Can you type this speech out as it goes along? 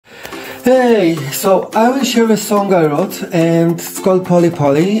Hey, so I will share a song I wrote and it's called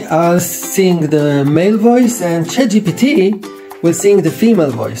PolyPoly. I'll sing the male voice and ChatGPT will sing the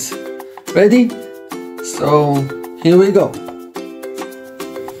female voice. Ready? So here we go.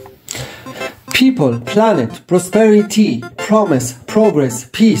 People, planet, prosperity, promise, progress,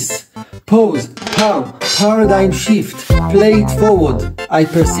 peace, pose, how, paradigm shift, play it forward, I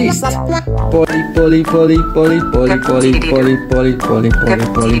persist. Poly, poly, poly, poly, poly, poly, poly, poly, poly, poly,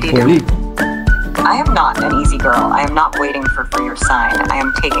 poly, poly. I am not an easy girl. I am not waiting for your sign. I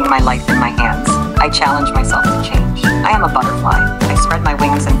am taking my life in my hands. I challenge myself to change. I am a butterfly. I spread my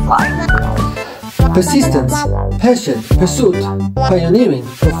wings and fly. Persistence, passion, pursuit, pioneering,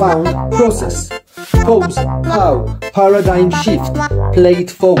 profound, process. Pose, how, paradigm shift, play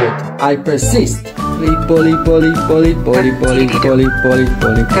it forward, I persist. Poly, poly, poly, poly, poly, poly, poly, poly,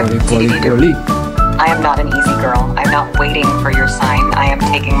 poly, poly, poly. I am not an easy girl. I am not waiting for your sign. I am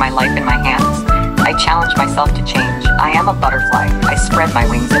taking my life in my hands. I challenge myself to change. I am a butterfly. I spread my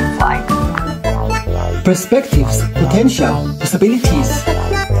wings and fly. Perspectives, potential, possibilities,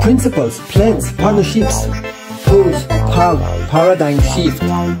 principles, plans, partnerships. Pose, how, paradigm shift,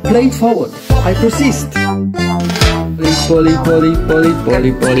 play it forward, I persist. Poly, poly, poly,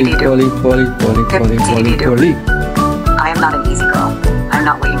 poly, poly, poly, poly, poly, poly, poly, poly. I am not an easy girl. I am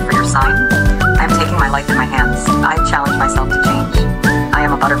not waiting for your sign. I am taking my life in my hands. I challenge myself to change. I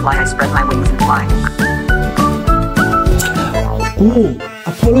am a butterfly. I spread my wings and fly. Oh,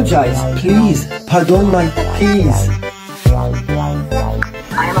 apologize, please. Pardon my please.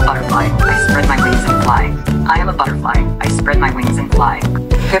 I am a butterfly. I spread my wings and fly. I am a butterfly. I spread my wings and fly.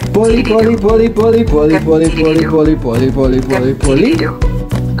 Poly, poly, poly, poly, poly, poly, poly, poly, poly, poly, poly, poly.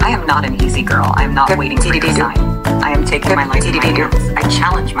 I am not an easy girl. I am not waiting for your sign. I am taking my life in my hands. I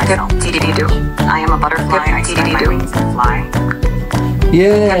challenge myself. I am a butterfly. I spread my wings and fly.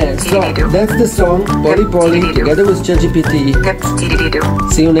 Yeah, so that's the song PolyPoly together with ChatGPT.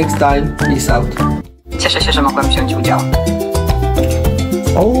 See you next time. Peace out. Cieszę się, że mogłem wziąć udział.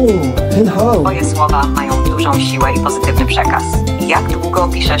 Oh, and how? Twoje słowa mają dużą siłę i pozytywny przekaz. Jak długo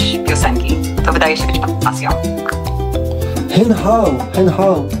piszesz piosenki? To wydaje się być pasją. And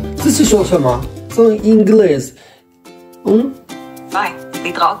how? 这是说什么？说 English. Bye.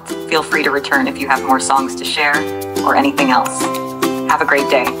 Liedrot. Feel free to return if you have more songs to share or anything else. Have a great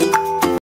day.